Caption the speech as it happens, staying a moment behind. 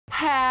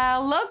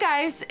Hello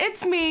guys,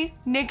 it's me,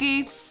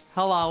 Nikki.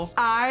 Hello.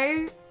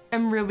 I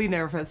am really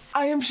nervous.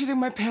 I am shitting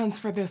my pants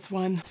for this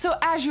one. So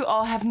as you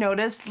all have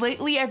noticed,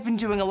 lately I've been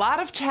doing a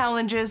lot of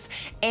challenges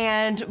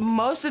and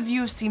most of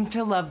you seem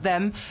to love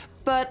them,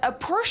 but a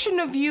portion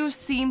of you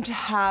seem to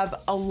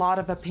have a lot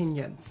of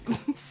opinions.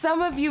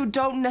 Some of you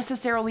don't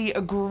necessarily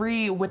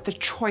agree with the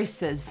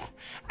choices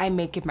I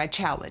make in my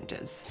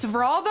challenges. So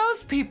for all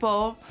those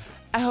people,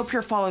 I hope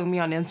you're following me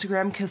on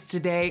Instagram because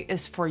today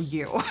is for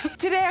you.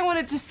 Today I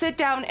wanted to sit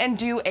down and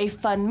do a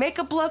fun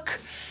makeup look,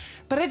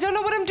 but I don't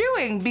know what I'm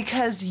doing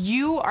because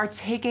you are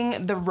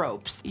taking the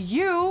ropes.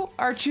 You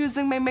are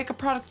choosing my makeup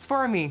products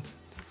for me.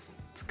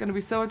 It's gonna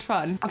be so much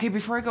fun. Okay,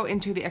 before I go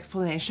into the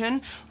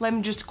explanation, let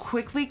me just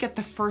quickly get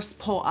the first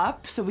pull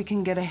up so we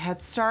can get a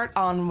head start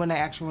on when I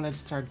actually wanted to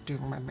start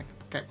doing my makeup.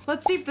 Okay,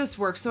 let's see if this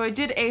works. So I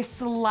did a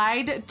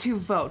slide to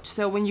vote.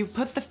 So when you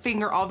put the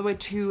finger all the way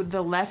to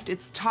the left,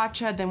 it's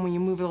Tatcha. Then when you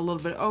move it a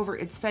little bit over,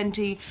 it's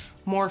Fenty,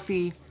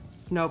 Morphe,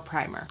 no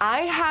primer.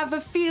 I have a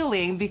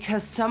feeling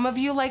because some of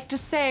you like to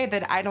say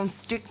that I don't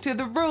stick to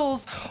the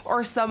rules,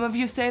 or some of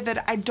you say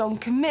that I don't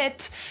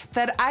commit,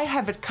 that I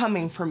have it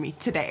coming for me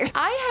today.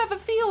 I have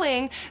a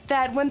feeling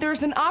that when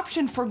there's an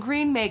option for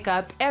green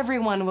makeup,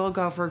 everyone will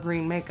go for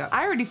green makeup.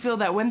 I already feel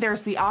that when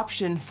there's the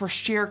option for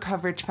sheer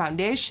coverage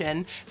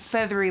foundation,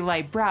 feathery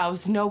light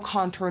brows, no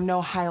contour,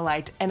 no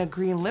highlight, and a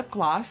green lip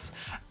gloss,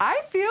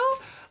 I feel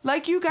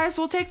like you guys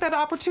will take that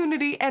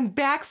opportunity and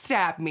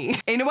backstab me.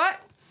 And you know what?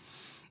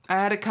 I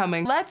had it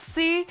coming. Let's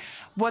see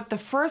what the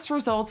first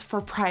results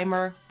for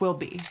primer will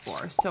be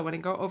for. So when I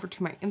go over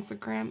to my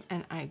Instagram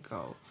and I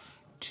go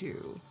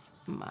to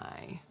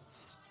my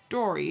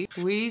story,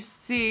 we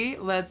see,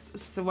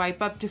 let's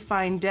swipe up to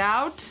find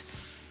out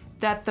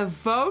that the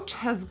vote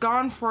has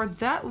gone for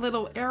that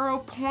little arrow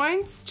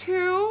points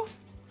to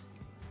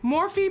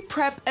Morphe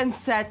Prep and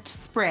Set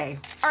Spray.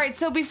 All right,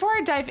 so before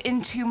I dive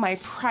into my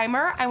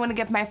primer, I wanna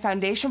get my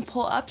foundation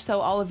pull up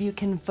so all of you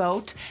can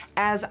vote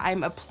as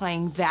I'm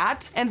applying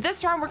that. And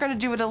this round, we're gonna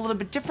do it a little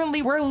bit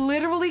differently. We're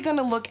literally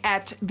gonna look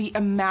at the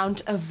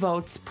amount of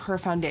votes per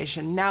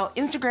foundation. Now,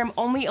 Instagram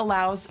only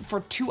allows for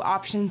 2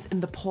 options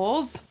in the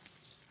polls.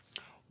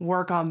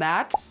 Work on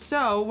that.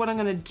 So what I'm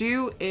gonna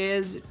do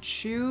is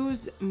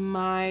choose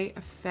my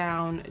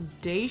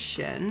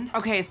foundation.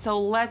 Okay, so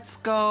let's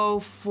go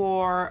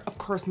for, of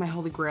course, my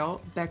holy grail,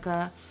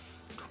 Becca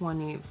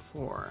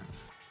 24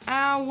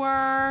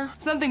 Hour.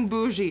 Something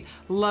bougie,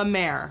 La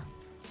Mer,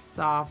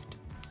 soft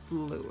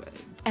fluid.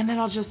 And then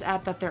I'll just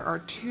add that there are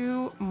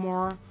 2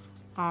 more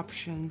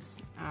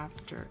options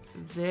after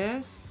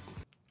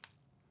this.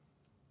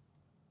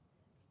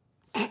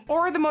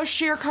 Or the most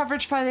sheer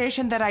coverage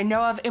foundation that I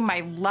know of in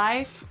my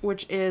life,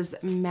 which is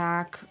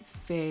MAC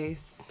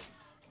Face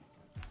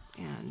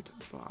and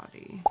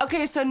Body.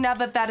 Okay, so now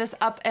that that is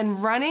up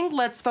and running,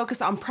 let's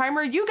focus on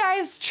primer. You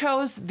guys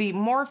chose the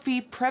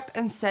Morphe Prep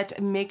and Set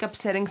Makeup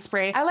Setting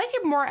Spray. I like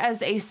it more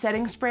as a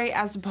setting spray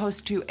as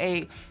opposed to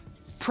a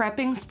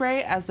prepping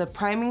spray, as a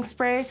priming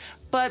spray,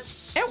 but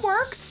it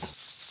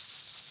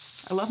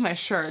works. I love my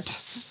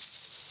shirt.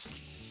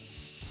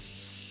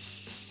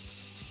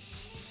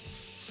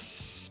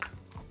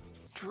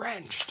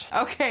 Drenched.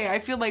 Okay, I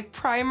feel like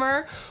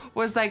primer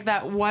was like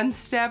that one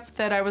step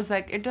that I was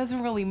like, it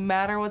doesn't really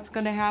matter what's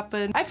gonna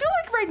happen. I feel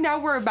like right now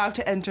we're about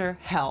to enter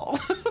hell.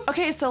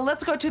 Okay, so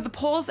let's go to the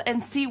polls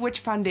and see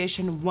which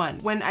foundation won.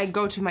 When I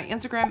go to my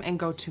Instagram and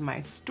go to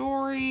my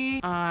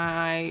story,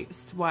 I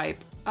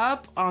swipe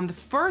up on the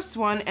first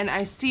one and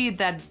I see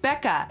that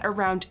Becca,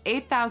 around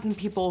 8,000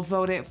 people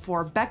voted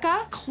for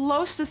Becca,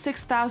 close to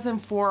 6,000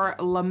 for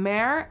La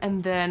Mer,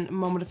 and then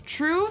Moment of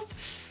Truth.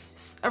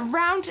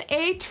 Around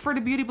 8 for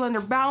the Beauty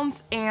Blender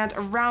Bounce and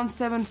around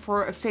 7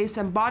 for Face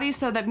and Body.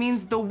 So that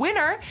means the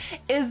winner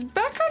is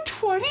Becca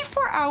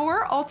 24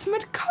 Hour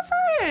Ultimate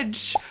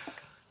Coverage.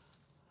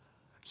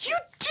 You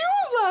do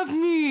love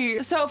me.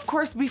 So of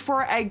course,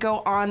 before I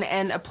go on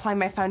and apply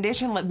my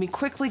foundation, let me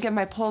quickly get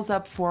my pulls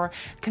up for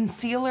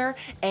concealer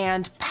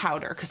and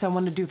powder because I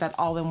want to do that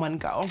all in one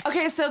go.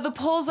 Okay, so the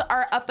pulls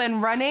are up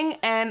and running,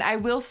 and I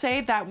will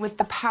say that with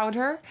the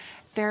powder,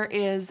 there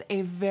is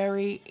a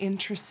very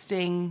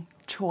interesting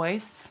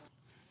choice.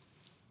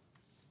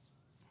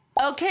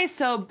 Okay,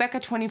 so Becca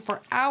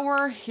 24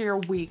 Hour, here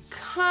we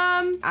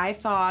come. I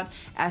thought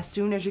as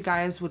soon as you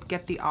guys would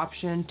get the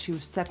option to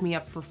set me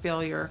up for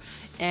failure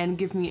and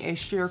give me a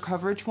sheer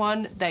coverage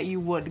one, that you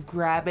would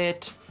grab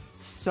it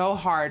so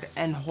hard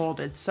and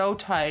hold it so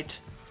tight.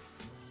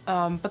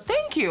 But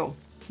thank you.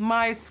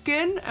 My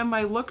skin and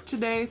my look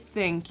today,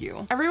 thank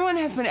you. Everyone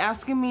has been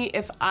asking me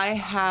if I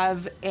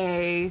have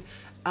a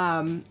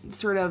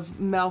sort of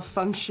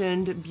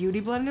malfunctioned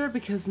beauty blender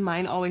because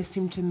mine always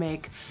seem to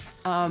make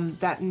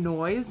that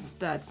noise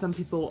that some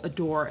people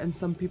adore and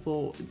some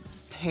people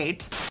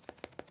hate.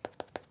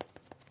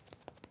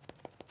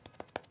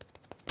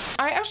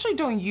 I actually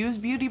don't use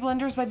beauty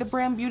blenders by the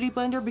brand Beauty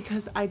Blender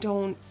because I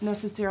don't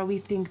necessarily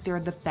think they're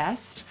the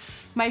best.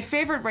 My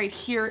favorite right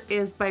here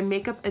is by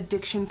Makeup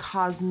Addiction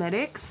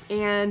Cosmetics,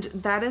 and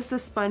that is the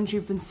sponge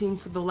you've been seeing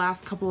for the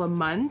last couple of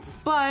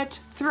months. But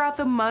throughout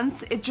the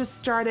months, it just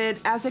started,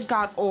 as it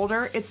got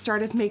older, it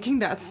started making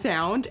that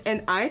sound,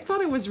 and I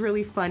thought it was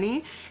really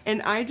funny,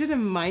 and I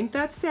didn't mind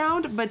that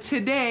sound, but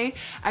today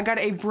I got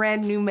a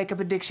brand new Makeup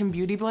Addiction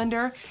Beauty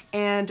Blender,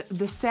 and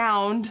the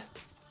sound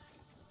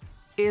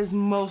is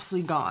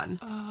mostly gone.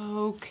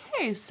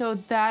 Okay, so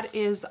that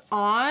is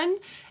on.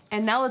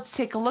 And now let's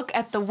take a look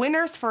at the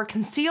winners for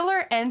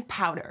concealer and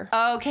powder.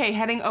 Okay,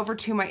 heading over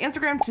to my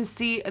Instagram to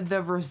see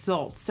the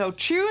results. So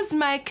choose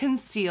my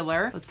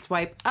concealer. Let's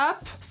swipe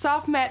up.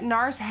 Soft Matte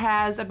NARS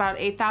has about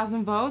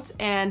 8,000 votes,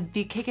 and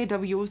the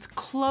KKW is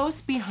close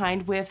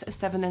behind with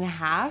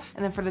 7.5.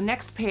 And then for the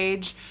next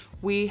page,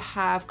 we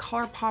have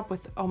ColourPop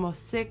with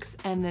almost 6,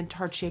 and then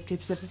Tarte Shape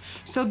Tape 7.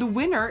 So the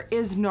winner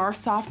is NARS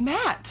Soft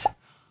Matte.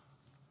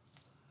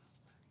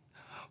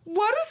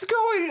 What is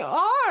going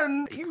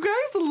on? You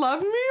guys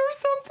love me or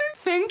something?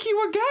 Thank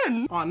you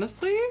again.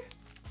 Honestly,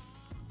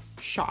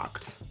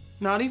 shocked.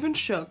 Not even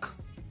shook,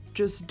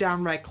 just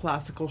downright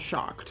classical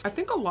shocked. I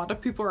think a lot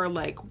of people are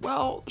like,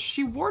 well,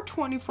 she wore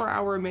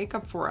 24-hour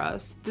makeup for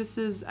us.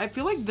 I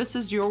feel like this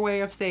is your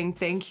way of saying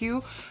thank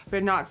you,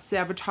 but not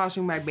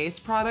sabotaging my base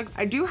products.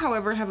 I do,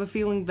 however, have a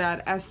feeling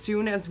that as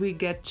soon as we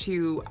get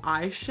to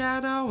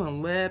eyeshadow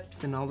and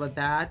lips and all of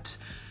that,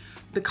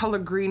 the color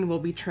green will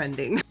be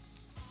trending.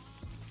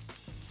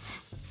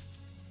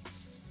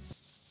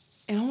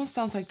 It almost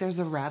sounds like there's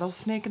a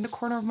rattlesnake in the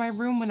corner of my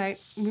room when I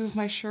move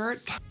my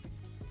shirt.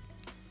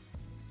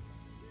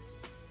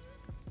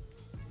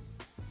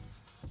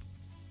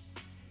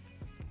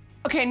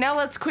 Okay, now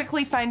let's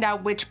quickly find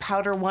out which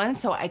powder won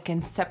so I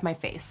can set my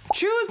face.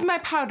 Choose my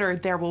powder.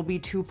 There will be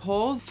 2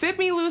 polls. Fit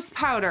Me Loose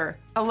powder,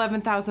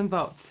 11,000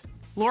 votes.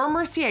 Laura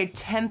Mercier,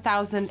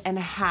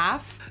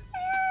 10,500.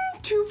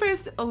 Too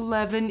Faced,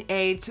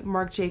 11.8.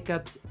 Marc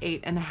Jacobs,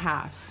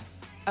 8.5.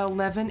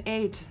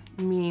 11.8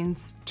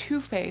 means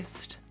Too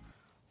Faced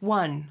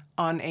won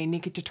on a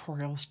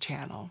NikkieTutorials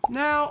channel.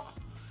 Now,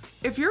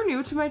 if you're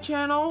new to my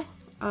channel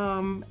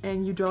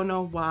and you don't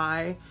know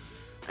why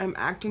I'm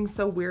acting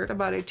so weird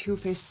about a Too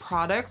Faced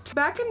product,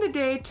 back in the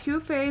day, Too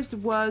Faced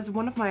was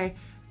one of my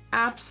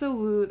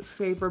absolute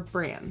favorite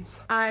brands.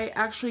 I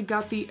actually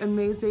got the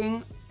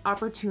amazing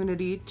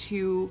opportunity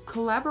to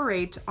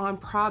collaborate on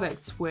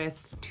products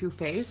with Too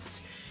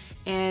Faced,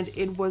 and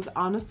it was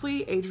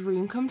honestly a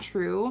dream come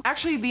true.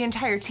 Actually, the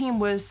entire team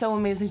was so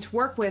amazing to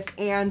work with,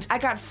 and I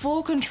got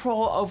full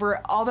control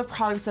over all the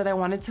products that I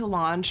wanted to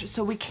launch.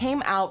 So we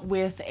came out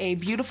with a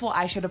beautiful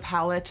eyeshadow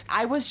palette.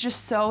 I was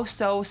just so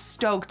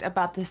stoked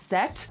about the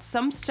set.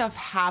 Some stuff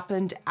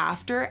happened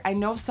after. I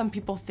know some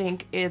people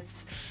think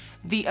it's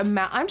the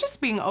amount. I'm just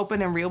being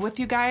open and real with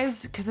you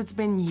guys because it's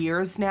been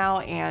years now,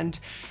 and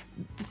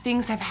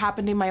things have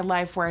happened in my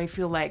life where I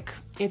feel like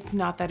it's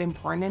not that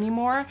important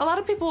anymore. A lot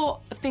of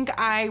people think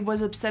I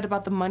was upset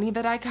about the money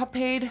that I got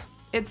paid.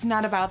 It's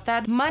not about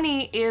that.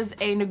 Money is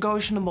a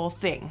negotiable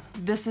thing.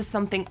 This is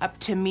something up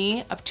to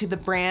me, up to the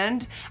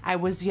brand. I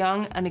was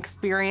young,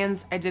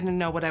 inexperienced, I didn't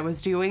know what I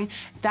was doing.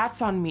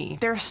 That's on me.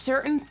 There are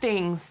certain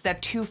things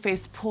that Too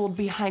Faced pulled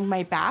behind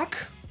my back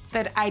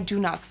that I do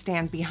not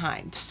stand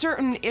behind.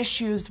 Certain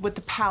issues with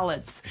the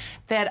palettes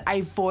that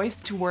I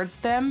voiced towards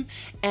them,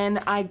 and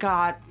I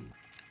got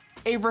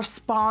a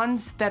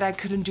response that I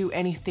couldn't do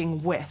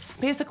anything with.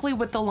 Basically,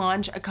 with the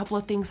launch, a couple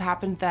of things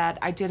happened that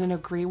I didn't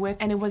agree with,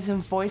 and it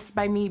wasn't voiced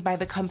by me, by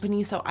the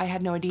company, so I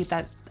had no idea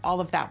that all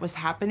of that was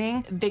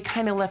happening. They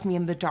kind of left me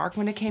in the dark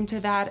when it came to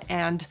that,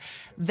 and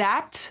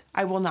that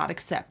I will not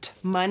accept.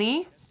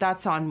 Money,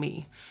 that's on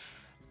me.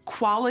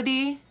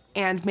 Quality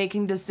and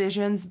making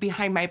decisions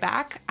behind my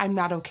back, I'm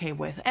not okay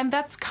with. And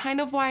that's kind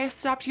of why I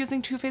stopped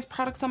using Too Faced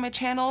products on my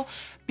channel,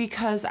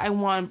 because I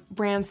want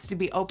brands to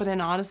be open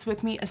and honest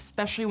with me,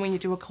 especially when you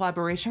do a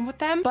collaboration with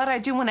them. But I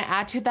do want to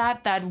add to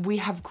that we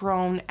have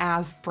grown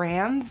as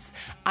brands.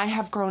 I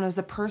have grown as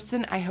a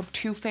person. I hope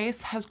Too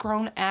Faced has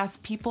grown as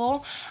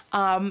people.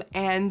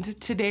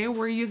 And today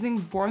we're using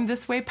Born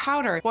This Way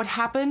powder. What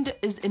happened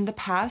is in the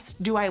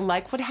past. Do I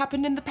like what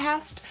happened in the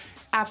past?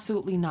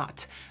 Absolutely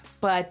not.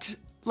 But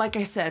like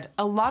I said,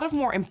 a lot of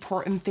more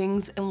important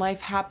things in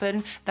life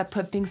happen that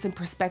put things in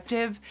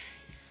perspective.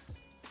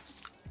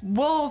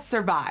 We'll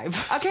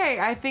survive. Okay,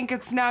 I think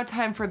it's now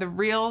time for the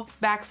real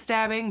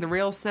backstabbing, the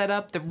real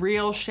setup, the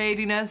real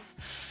shadiness.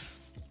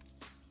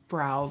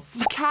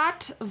 Brows.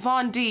 Kat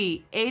Von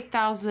D,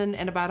 8,000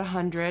 and about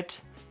 100.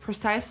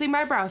 Precisely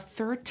My Brow,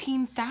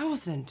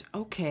 13,000,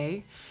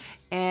 okay.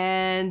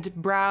 And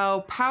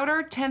brow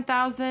powder,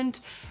 10,000.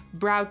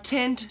 Brow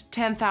tint,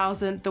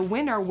 10,000. The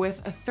winner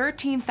with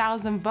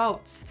 13,000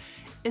 votes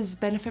is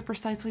Benefit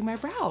Precisely My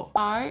Brow.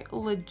 I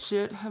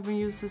legit haven't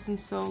used this in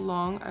so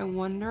long. I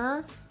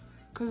wonder,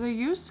 because I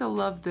used to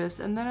love this,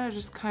 and then I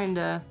just kind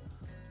of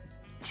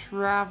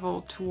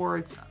traveled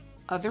towards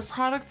other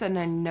products and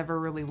I never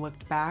really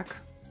looked back.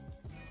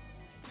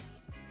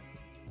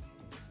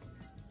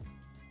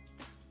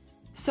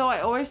 So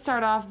I always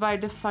start off by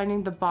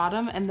defining the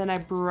bottom and then I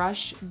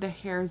brush the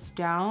hairs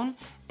down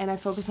and I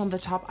focus on the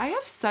top. I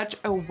have such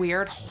a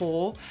weird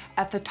hole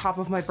at the top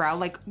of my brow.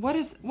 Like, what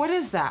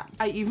is that?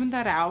 I evened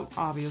that out,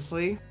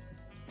 obviously.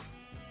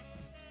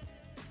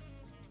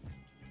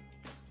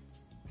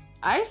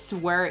 I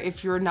swear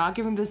if you're not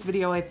giving this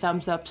video a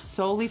thumbs up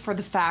solely for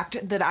the fact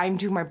that I'm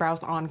doing my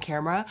brows on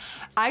camera,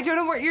 I don't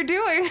know what you're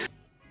doing.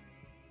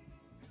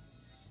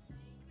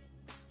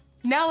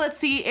 Now let's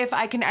see if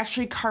I can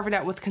actually carve it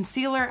out with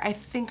concealer. I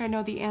think I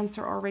know the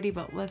answer already,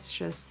 but let's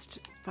just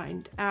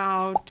find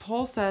out.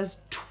 Poll says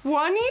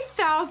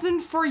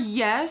 20,000 for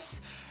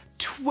yes,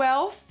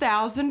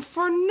 12,000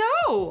 for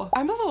no.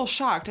 I'm a little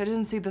shocked. I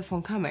didn't see this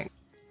one coming.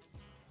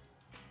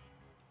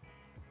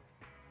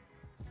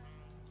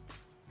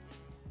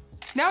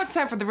 Now it's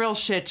time for the real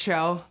shit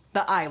show,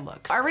 the eye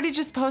look. I already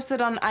just posted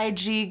on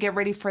IG, get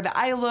ready for the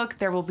eye look.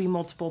 There will be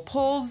multiple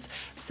polls,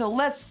 so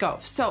let's go.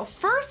 So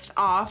first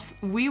off,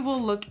 we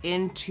will look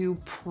into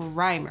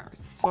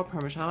primers. What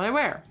primer shall I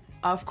wear?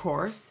 Of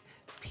course,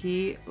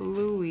 P.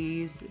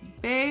 Louise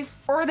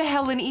base, or the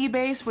Helen E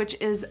base, which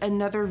is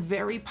another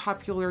very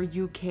popular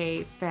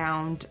UK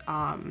found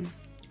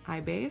eye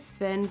base.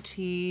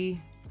 Fenty,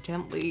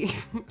 gently,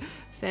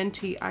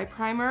 Fenty eye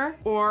primer,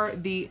 or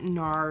the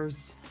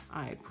NARS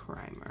eye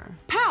primer.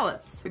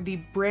 Palettes, the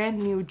brand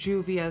new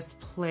Juvia's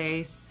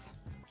Place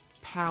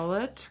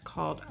palette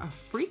called A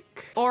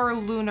Freak, or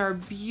Lunar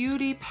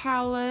Beauty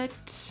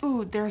palette.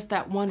 Ooh, there's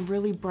that one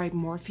really bright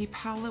Morphe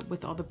palette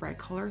with all the bright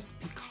colors,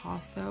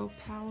 Picasso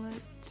palette.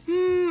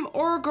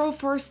 Or go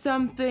for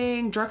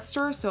something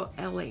drugstore, so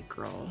LA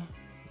Girl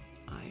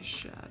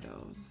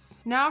eyeshadows.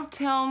 Now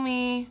tell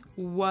me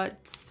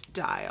what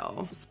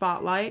style.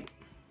 Spotlight,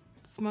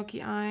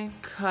 smoky eye,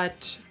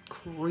 cut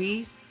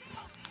crease,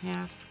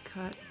 half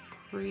cut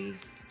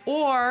crease,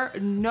 or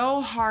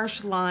no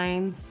harsh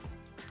lines,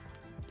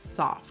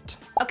 soft.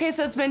 Okay,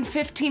 so it's been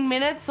 15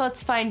 minutes.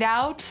 Let's find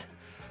out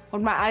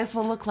what my eyes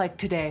will look like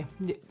today.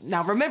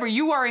 Now remember,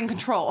 you are in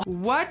control.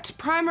 What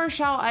primer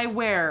shall I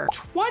wear?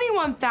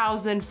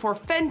 21,000 for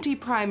Fenty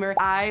primer.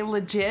 I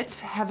legit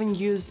haven't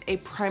used a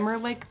primer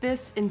like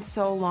this in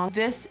so long.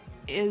 This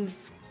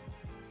is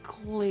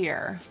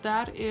clear.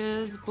 That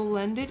is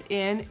blended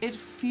in. It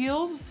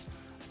feels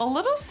a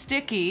little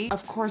sticky.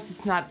 Of course,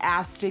 it's not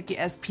as sticky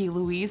as P.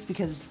 Louise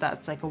because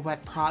that's like a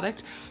wet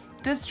product.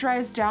 This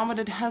dries down, but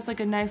it has like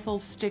a nice little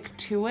stick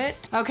to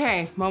it.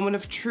 Okay, moment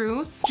of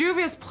truth.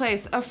 Juvia's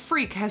Place, A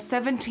Freak has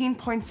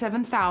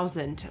 17.7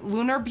 thousand.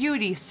 Lunar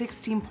Beauty,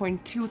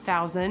 16.2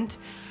 thousand.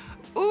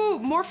 Ooh,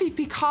 Morphe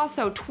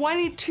Picasso,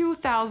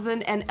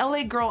 22,000, and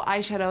LA Girl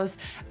eyeshadows,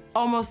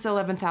 almost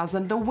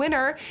 11,000. The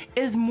winner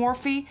is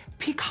Morphe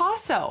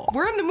Picasso.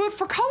 We're in the mood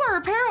for color,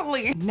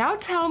 apparently. Now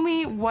tell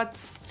me what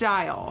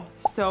style.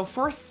 So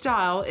for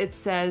style, it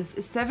says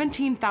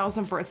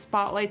 17,000 for a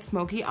spotlight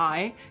smoky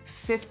eye,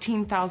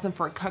 15,000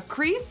 for a cut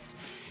crease,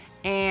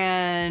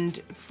 and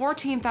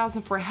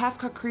 14,000 for a half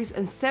cut crease,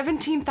 and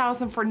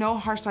 17,000 for no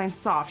harsh line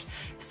soft.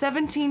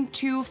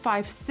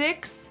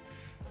 17,256,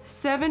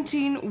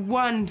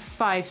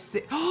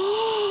 17,156.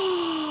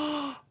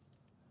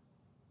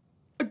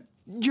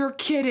 You're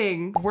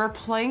kidding. We're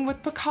playing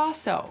with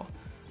Picasso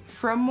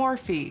from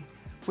Morphe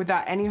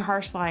without any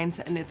harsh lines,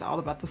 and it's all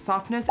about the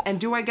softness. And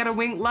do I get a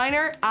winged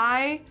liner?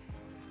 I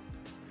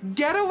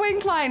get a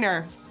winged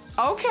liner.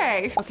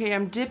 Okay. Okay,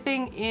 I'm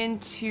dipping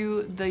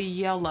into the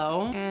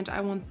yellow, and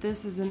I want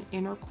this as an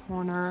inner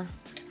corner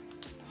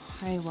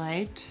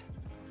highlight.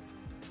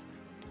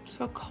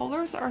 So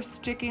colors are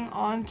sticking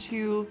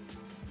onto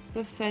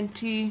the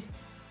Fenty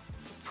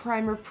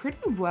primer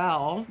pretty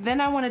well. Then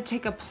I want to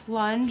take a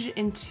plunge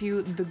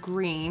into the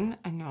green.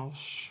 I know,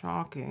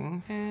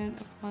 shocking. And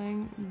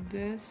applying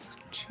this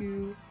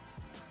to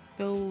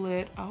the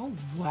lid. Oh,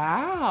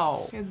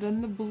 wow. And then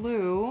the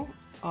blue.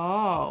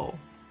 Oh.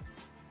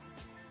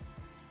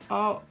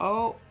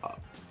 Oh,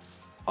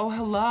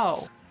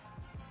 hello.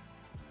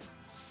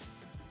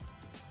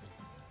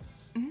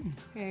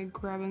 Okay,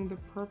 grabbing the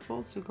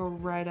purple to go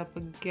right up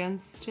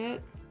against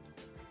it.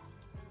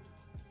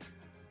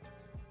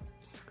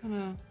 Just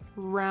gonna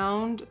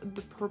round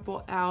the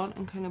purple out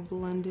and kind of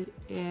blend it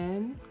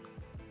in.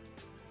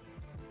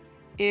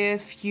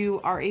 If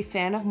you are a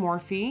fan of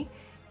Morphe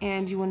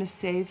and you want to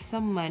save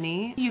some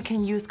money, you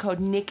can use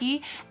code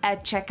Nikki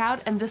at checkout,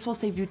 and this will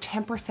save you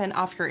 10%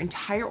 off your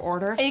entire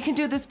order. And you can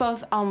do this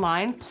both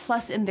online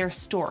plus in their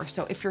store.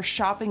 So if you're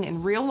shopping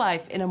in real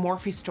life in a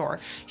Morphe store,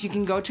 you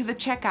can go to the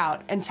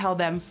checkout and tell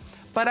them,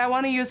 but I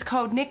want to use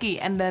code Nikki,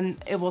 and then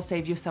it will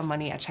save you some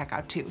money at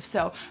checkout too.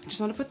 So I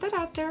just want to put that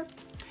out there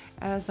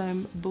as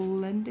I'm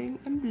blending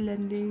and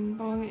blending.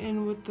 Going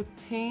in with the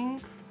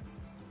pink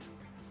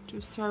to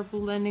start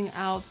blending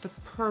out the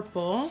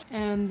purple,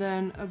 and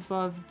then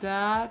above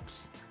that,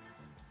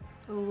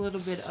 a little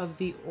bit of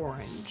the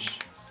orange.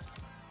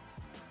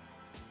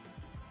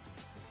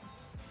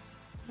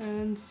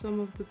 And some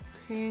of the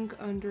pink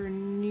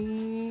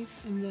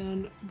underneath, and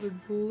then the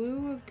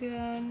blue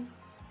again,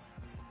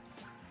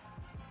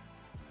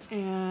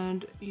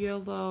 and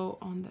yellow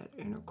on that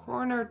inner corner.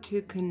 corner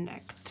to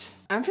connect.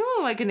 I'm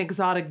feeling like an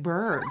exotic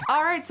bird.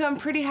 All right, so I'm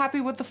pretty happy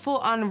with the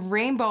full-on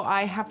rainbow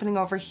eye happening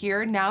over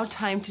here. Now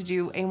time to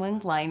do a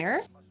wing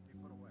liner.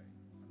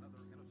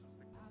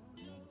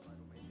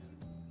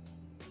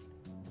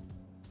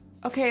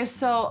 Okay,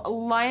 so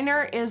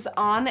liner is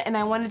on, and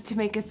I wanted to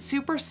make it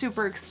super,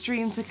 super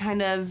extreme to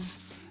kind of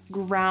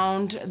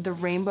ground the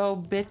rainbow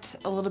bit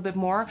a little bit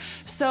more.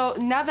 So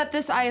now that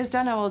this eye is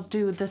done, I will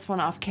do this one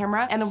off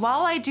camera. And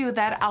while I do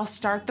that, I'll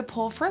start the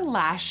pull for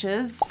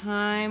lashes.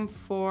 Time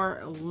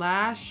for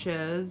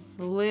lashes.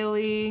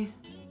 Lily,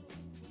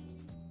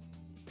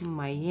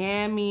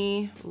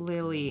 Miami,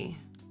 Lily,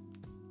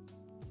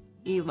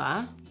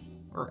 Ela,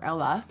 or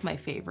Ella, my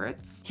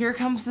favorites. Here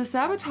comes the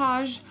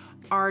Sabotage,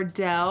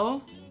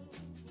 Ardell,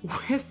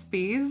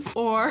 Wispies,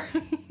 or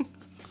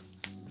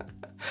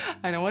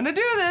I don't want to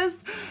do this,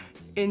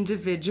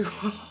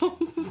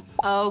 individuals.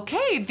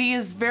 Okay,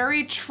 these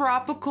very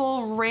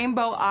tropical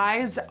rainbow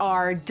eyes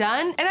are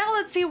done. And now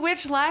let's see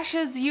which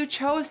lashes you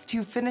chose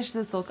to finish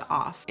this look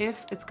off.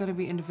 If it's gonna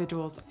be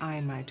individuals,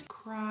 I might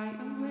cry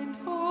a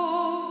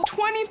little.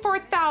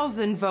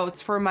 24,000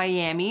 votes for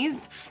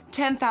Miami's,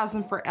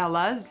 10,000 for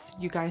Ella's.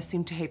 You guys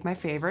seem to hate my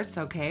favorites,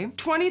 okay.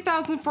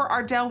 20,000 for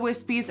Ardell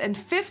Wispies and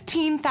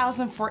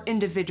 15,000 for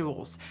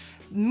individuals,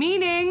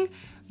 meaning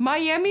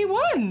Miami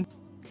won.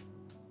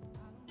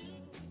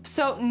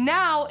 So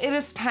now it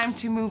is time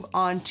to move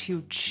on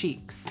to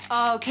cheeks.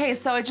 Okay,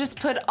 so I just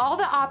put all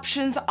the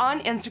options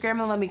on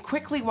Instagram and let me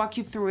quickly walk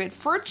you through it.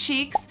 For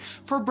cheeks,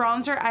 for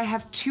bronzer, I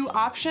have two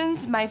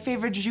options. My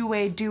favorite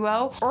Jouer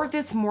Duo or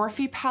this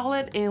Morphe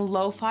palette in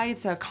Lo-Fi.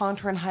 It's a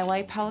contour and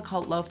highlight palette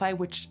called Lo-Fi,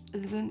 which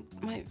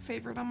isn't my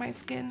favorite on my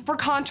skin. For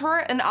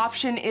contour, an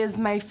option is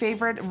my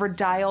favorite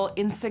Rodial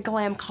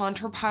Instaglam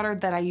contour powder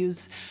that I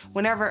use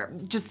whenever,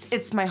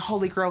 it's my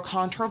holy grail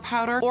contour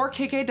powder, or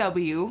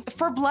KKW.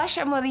 For blush,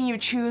 I'm letting you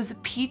choose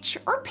peach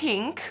or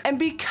pink. And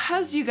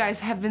because you guys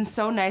have been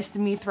so nice to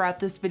me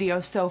throughout this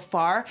video so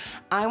far,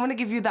 I wanna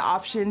give you the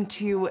option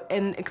to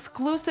an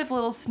exclusive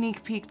little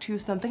sneak peek to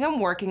something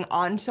I'm working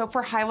on. So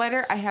for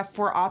highlighter, I have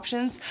 4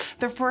 options.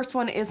 The first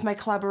one is my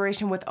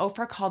collaboration with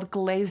Ofra called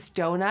Glazed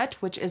Donut,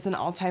 which is an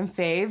all-time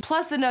fave.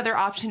 Plus another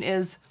option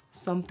is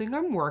something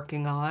I'm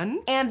working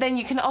on. And then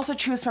you can also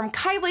choose from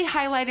Kylie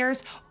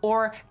highlighters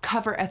or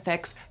Cover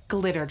FX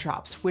glitter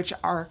drops, which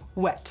are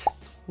wet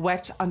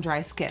on dry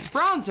skin.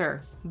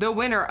 Bronzer. The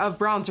winner of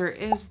bronzer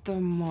is the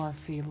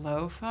Morphe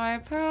Lo-Fi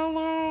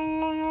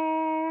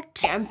palette.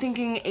 I'm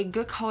thinking a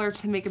good color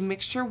to make a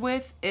mixture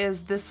with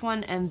is this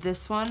one and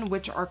this one,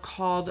 which are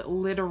called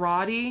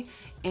Literati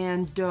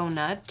and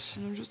Donut.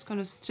 And I'm just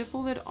gonna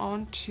stipple it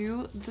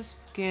onto the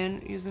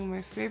skin using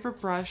my favorite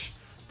brush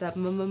that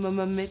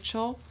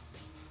Mitchell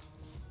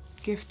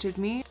gifted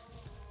me.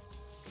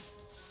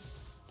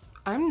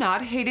 I'm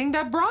not hating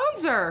that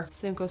bronzer.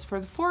 Same goes for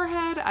the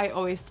forehead. I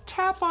always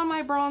tap on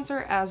my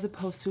bronzer as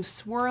opposed to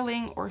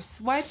swirling or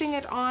swiping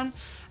it on.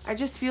 I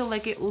just feel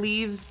like it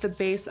leaves the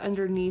base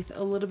underneath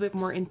a little bit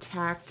more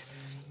intact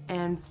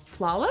and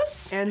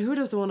flawless. And who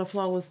doesn't want a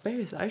flawless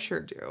base? I sure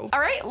do. All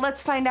right,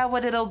 let's find out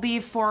what it'll be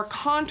for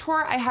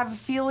contour. I have a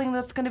feeling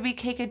that's gonna be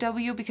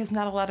KKW because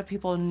not a lot of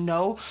people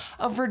know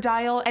of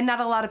Rodial and not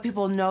a lot of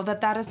people know that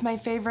that is my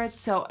favorite.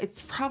 So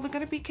it's probably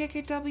gonna be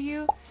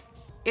KKW.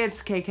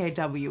 It's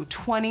KKW,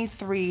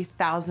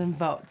 23,000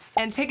 votes.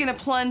 And taking a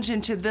plunge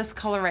into this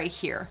color right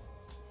here.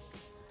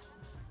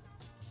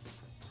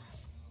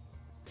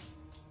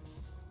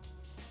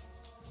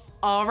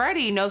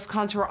 Alrighty, nose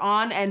contour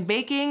on and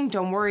baking.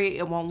 Don't worry,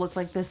 it won't look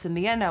like this in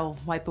the end. I'll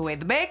wipe away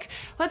the bake.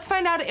 Let's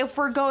find out if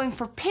we're going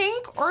for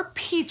pink or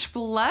peach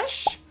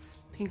blush.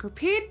 Pink or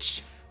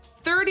peach.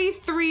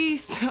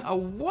 A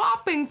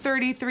whopping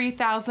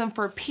 33,000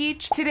 for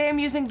peach. Today I'm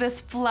using this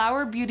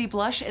Flower Beauty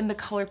blush in the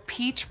color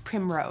Peach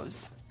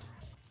Primrose.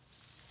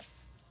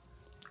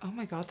 Oh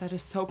my God, that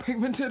is so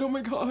pigmented, oh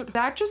my God.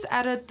 That just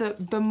added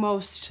the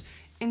most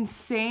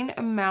insane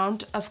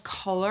amount of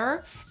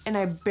color and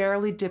I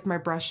barely dipped my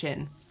brush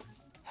in.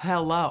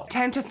 Hello.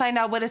 Time to find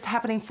out what is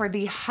happening for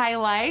the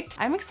highlight.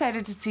 I'm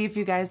excited to see if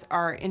you guys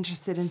are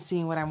interested in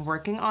seeing what I'm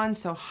working on.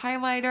 So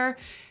highlighter,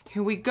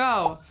 here we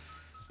go.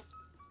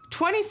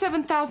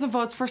 27,000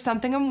 votes for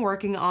something I'm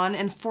working on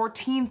and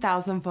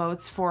 14,000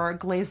 votes for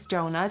Glazed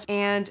Donut.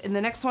 And in the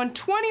next one,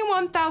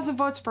 21,000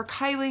 votes for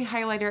Kylie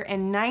highlighter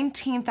and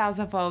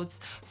 19,000 votes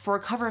for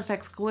Cover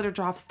FX glitter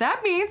drops.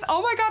 That means,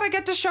 oh my God, I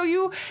get to show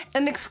you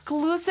an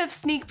exclusive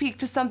sneak peek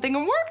to something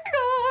I'm working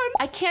on.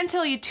 I can't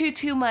tell you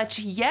too much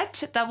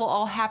yet. That will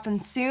all happen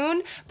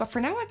soon. But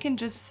for now, I can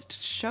just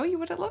show you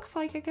what it looks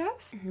like, I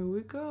guess. Here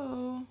we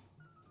go.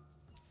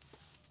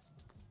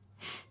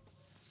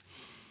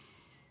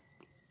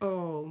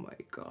 Oh my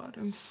God,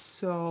 I'm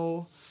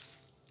so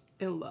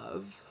in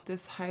love.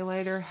 This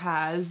highlighter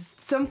has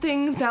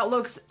something that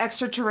looks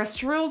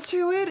extraterrestrial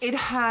to it. It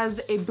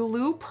has a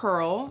blue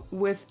pearl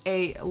with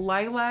a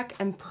lilac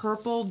and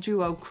purple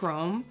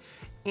duochrome,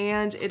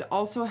 and it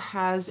also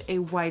has a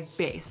white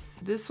base.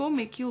 This will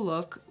make you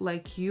look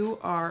like you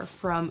are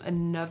from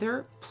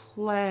another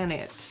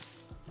planet.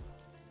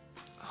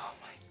 Oh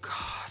my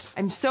God.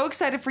 I'm so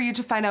excited for you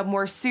to find out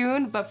more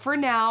soon, but for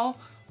now,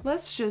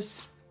 let's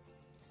just,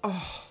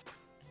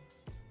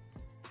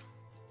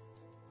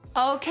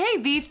 Okay,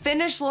 the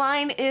finish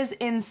line is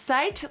in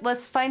sight.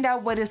 Let's find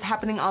out what is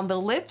happening on the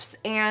lips,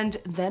 and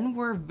then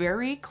we're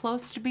very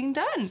close to being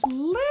done.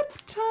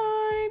 Lip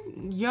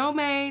time.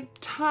 Yome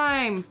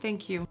time.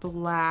 Thank you.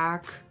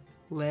 Black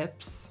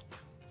lips.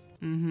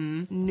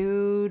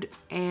 Nude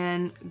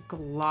and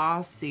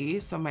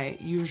glossy. So my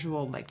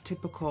usual, like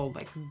typical,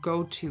 like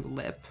go-to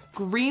lip.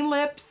 Green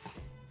lips,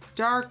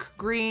 dark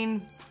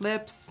green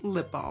lips,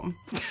 lip balm.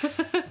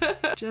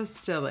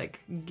 Just to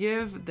like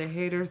give the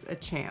haters a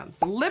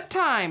chance. Lip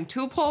time,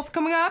 2 polls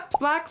coming up.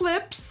 Black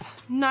lips,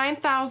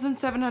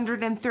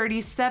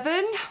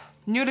 9,737.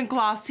 Nude and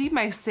glossy,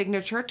 my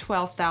signature,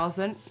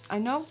 12,000. I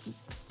know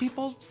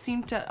people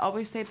seem to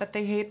always say that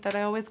they hate that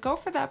I always go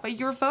for that, but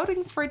you're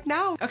voting for it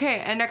now.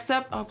 Okay, and next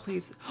up, oh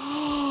please.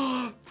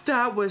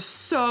 That was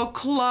so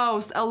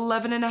close.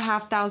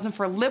 11,500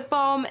 for lip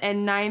balm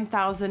and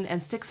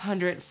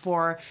 9,600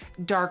 for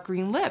dark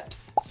green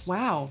lips.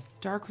 Wow,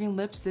 dark green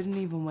lips didn't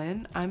even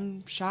win.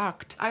 I'm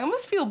shocked. I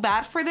almost feel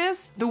bad for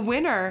this. The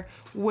winner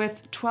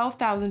with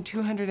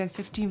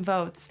 12,215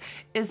 votes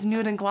is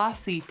Nude and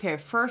Glossy. Okay,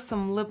 first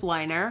some lip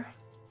liner.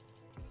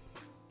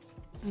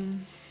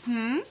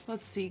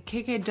 Let's see,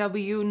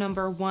 KKW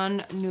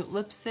 #1 nude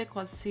lipstick.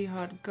 Let's see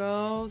how it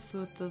goes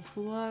with this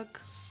look.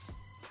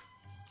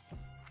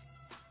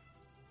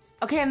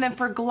 Okay, and then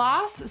for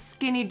gloss,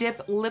 Skinny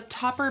Dip Lip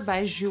Topper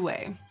by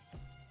Jouer.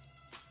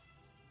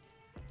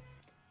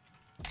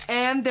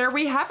 And there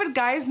we have it,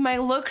 guys. My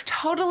look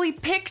totally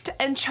picked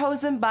and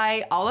chosen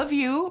by all of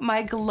you,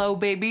 my glow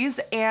babies.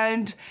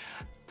 And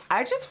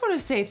I just want to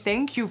say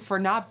thank you for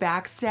not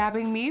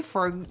backstabbing me,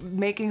 for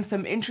making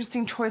some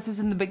interesting choices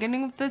in the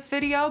beginning of this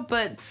video,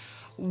 but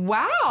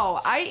wow,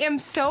 I am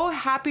so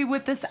happy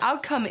with this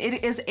outcome.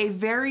 It is a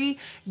very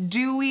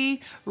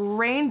dewy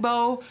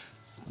rainbow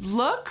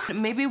look.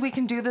 Maybe we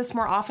can do this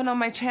more often on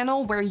my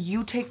channel, where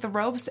you take the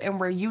ropes and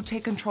where you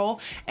take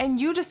control and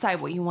you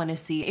decide what you want to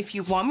see. If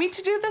you want me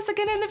to do this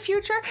again in the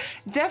future,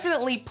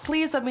 definitely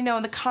please let me know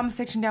in the comment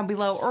section down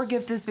below, or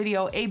give this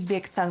video a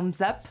big thumbs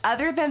up.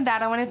 Other than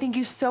that, I want to thank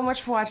you so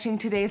much for watching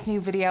today's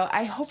new video.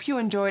 I hope you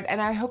enjoyed, and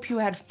I hope you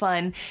had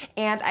fun,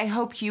 and I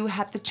hope you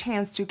had the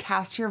chance to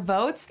cast your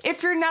votes.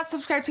 If you're not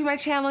subscribed to my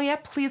channel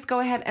yet, please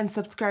go ahead and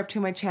subscribe to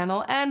my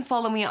channel and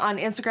follow me on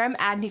Instagram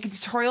at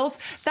NikkieTutorials.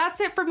 That's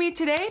it for me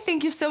today.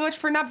 Thank you so much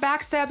for not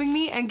backstabbing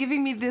me and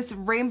giving me this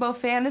rainbow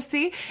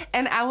fantasy,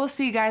 and I will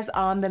see you guys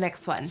on the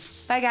next one.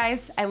 Bye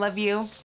guys, I love you.